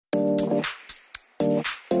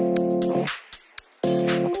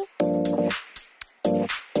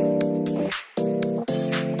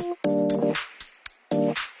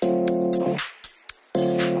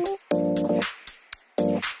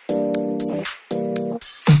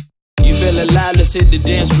alive, let's hit the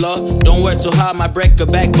dance floor. Don't work too hard, might break a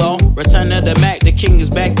backbone. Return of the Mac, the king is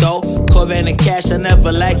back though. Corvette and cash, I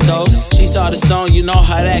never lack those. She saw the stone, you know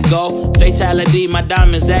how that go. Fatality, my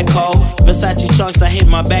diamonds that cold. Versace trunks, I hit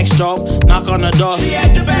my backstroke. Knock on the door, she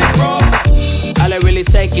at the back, bro. All I really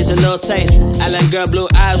take is a little taste. Island girl, blue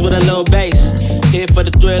eyes with a little bass. Here for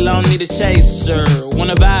the thrill, I don't need a chaser.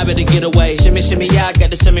 Wanna vibe at the getaway. Shimmy, shimmy, yeah, I got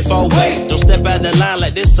the semi-four weight. Don't step out the line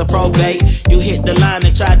like this a probate. You hit the line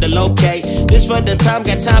and try to locate. This for the time,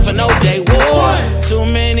 got time for no day. One, too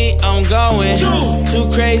many, I'm going. Too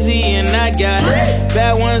crazy and I got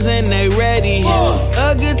bad ones and they ready.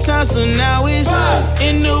 A good time, so now it's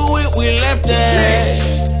into it, we left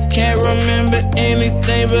that. Can't remember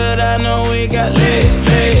anything, but I know we got lit.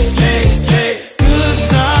 Good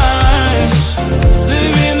times,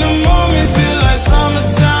 live in the moment, feel like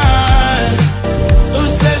summertime.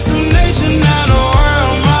 Obsessed with nature, now the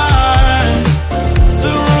world mine.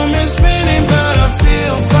 The room is spinning, but I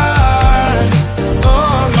feel fine.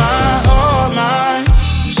 Oh my, oh my.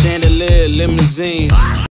 Chandelier, limousines.